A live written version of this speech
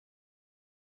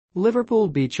Liverpool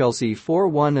beat Chelsea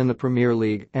 4-1 in the Premier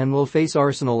League and will face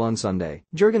Arsenal on Sunday.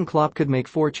 Jurgen Klopp could make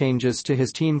 4 changes to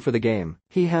his team for the game.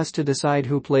 He has to decide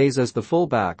who plays as the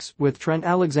full-backs, with Trent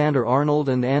Alexander-Arnold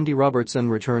and Andy Robertson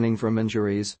returning from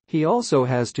injuries. He also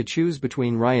has to choose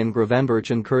between Ryan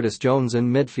Gravenberch and Curtis Jones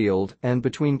in midfield and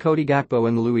between Cody, Gakpo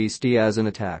and Luis Diaz in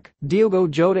attack. Diogo,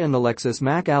 Jota and Alexis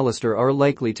Allister are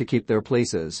likely to keep their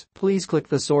places. Please click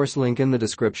the source link in the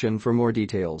description for more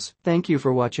details. Thank you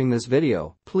for watching this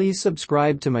video. Please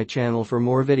subscribe to my channel for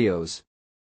more videos.